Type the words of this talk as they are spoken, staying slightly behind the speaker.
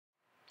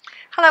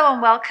Hello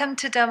and welcome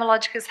to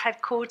Dermalogica's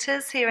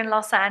headquarters here in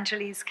Los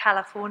Angeles,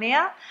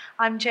 California.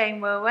 I'm Jane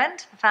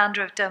Wurwand, the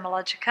founder of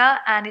Dermalogica,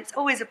 and it's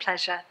always a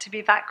pleasure to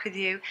be back with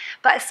you,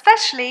 but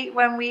especially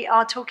when we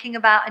are talking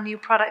about a new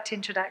product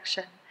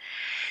introduction.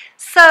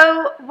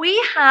 So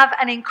we have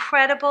an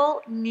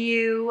incredible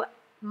new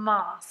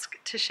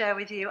mask to share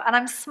with you, and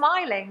I'm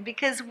smiling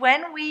because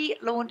when we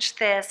launched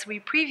this, we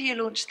preview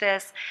launched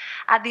this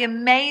at the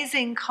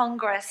amazing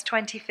Congress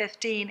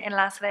 2015 in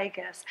Las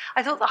Vegas.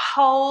 I thought the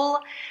whole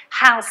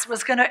house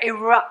was going to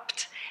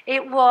erupt.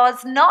 It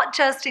was not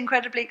just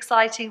incredibly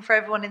exciting for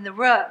everyone in the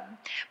room,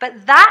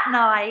 but that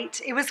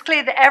night it was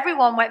clear that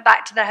everyone went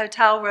back to their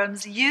hotel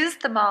rooms,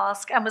 used the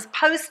mask, and was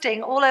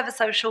posting all over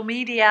social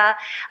media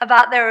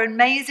about their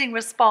amazing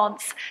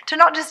response to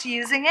not just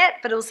using it,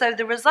 but also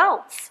the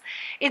results.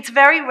 It's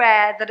very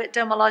rare that at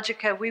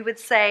Dermalogica we would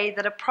say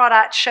that a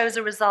product shows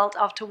a result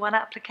after one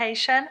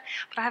application,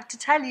 but I have to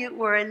tell you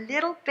we're a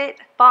little bit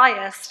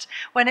biased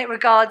when it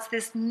regards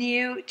this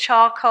new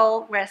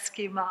charcoal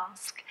rescue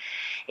mask.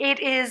 It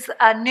is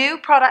a new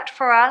product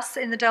for us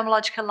in the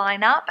Dermalogica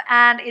lineup,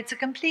 and it's a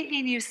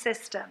completely new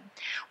system.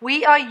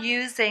 We are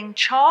using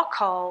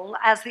charcoal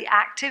as the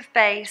active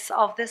base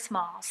of this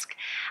mask,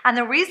 and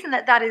the reason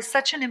that that is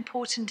such an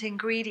important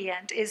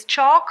ingredient is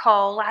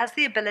charcoal has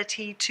the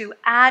ability to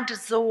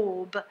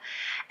adsorb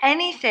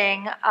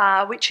anything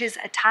which is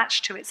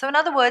attached to it. So in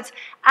other words,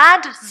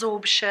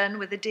 adsorption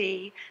with a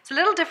D, it's a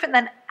little different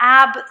than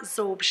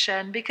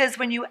absorption, because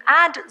when you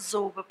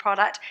adsorb a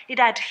product, it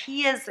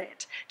adheres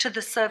it to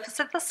the surface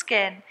of the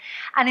skin,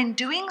 and in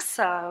doing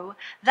so,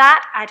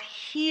 that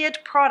adhered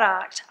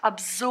product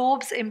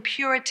absorbs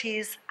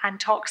impurities and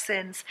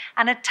toxins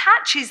and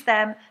attaches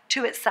them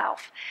to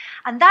itself.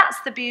 And that's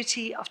the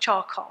beauty of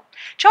charcoal.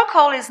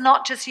 Charcoal is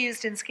not just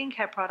used in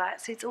skincare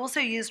products, it's also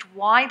used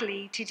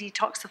widely to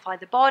detoxify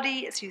the body.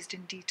 It's used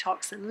in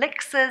detox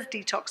elixirs,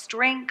 detox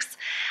drinks,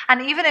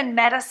 and even in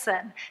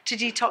medicine to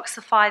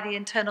detoxify the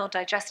internal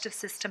digestive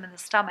system in the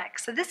stomach.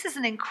 So this is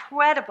an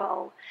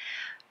incredible,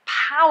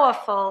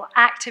 powerful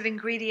active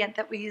ingredient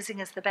that we're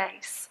using as the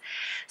base.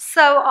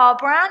 So our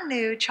brand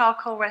new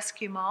charcoal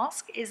rescue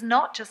mask is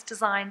not just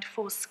designed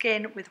for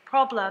skin with a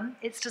problem,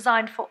 it's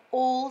designed for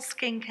all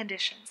skin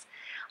conditions.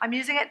 I'm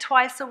using it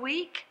twice a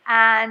week,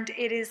 and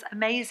it is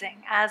amazing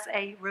as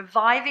a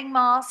reviving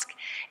mask.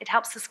 It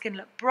helps the skin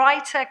look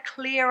brighter,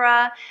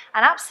 clearer,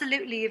 and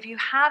absolutely, if you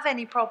have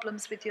any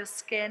problems with your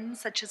skin,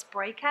 such as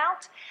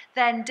breakout,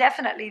 then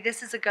definitely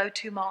this is a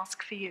go-to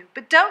mask for you.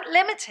 But don't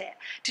limit it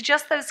to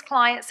just those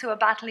clients who are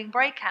battling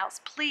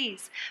breakouts.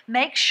 Please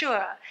make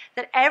sure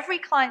that every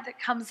client that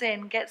comes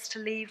in gets to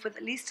leave with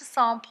at least a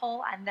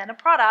sample and then a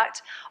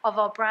product of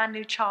our brand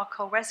new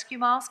charcoal rescue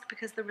mask,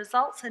 because the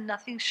results are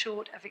nothing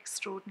short of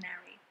extraordinary.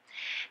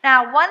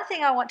 Now, one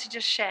thing I want to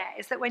just share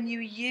is that when you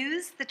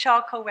use the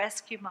charcoal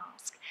rescue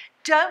mask,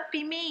 don't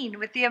be mean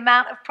with the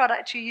amount of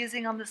product you're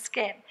using on the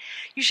skin.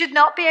 You should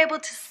not be able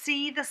to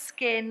see the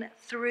skin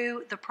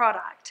through the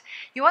product.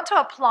 You want to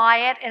apply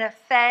it in a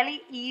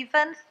fairly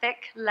even,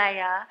 thick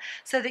layer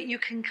so that you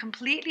can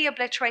completely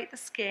obliterate the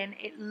skin.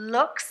 It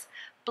looks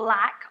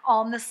black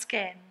on the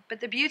skin, but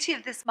the beauty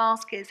of this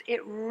mask is it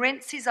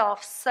rinses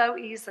off so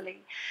easily.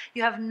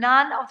 You have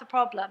none of the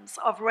problems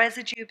of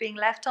residue being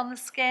left on the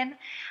skin.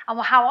 And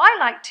how I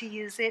like to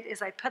use it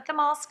is I put the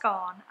mask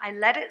on, I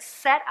let it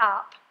set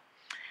up,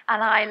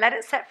 and I let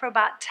it set for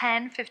about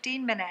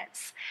 10-15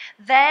 minutes.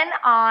 Then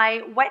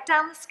I wet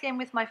down the skin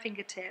with my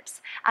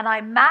fingertips and I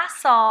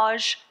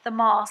massage the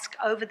mask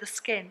over the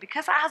skin,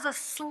 because it has a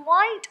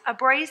slight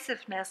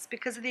abrasiveness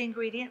because of the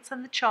ingredients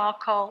and the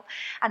charcoal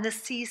and the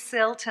sea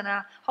silt and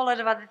a whole lot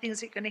of other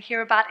things you're going to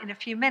hear about in a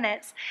few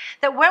minutes,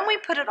 that when we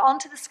put it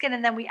onto the skin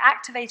and then we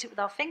activate it with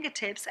our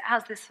fingertips, it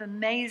has this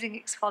amazing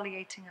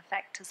exfoliating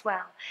effect as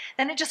well.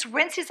 Then it just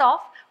rinses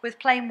off with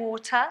plain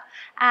water,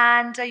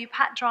 and you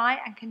pat dry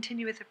and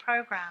continue with the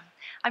program.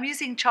 I'm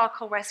using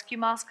charcoal rescue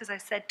mask, as I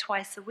said,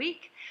 twice a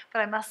week, but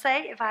I must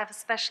say if I have a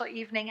special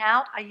evening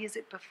out, I use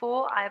it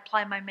before I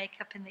apply my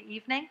makeup in the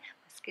evening.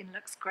 My skin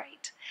looks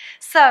great.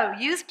 So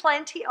use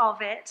plenty of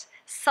it,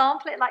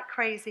 sample it like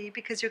crazy,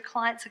 because your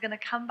clients are going to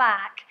come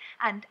back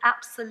and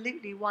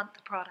absolutely want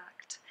the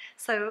product.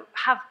 So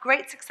have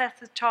great success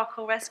with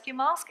charcoal rescue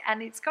mask,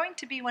 and it's going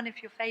to be one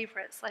of your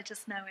favorites. I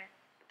just know it.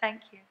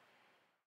 Thank you.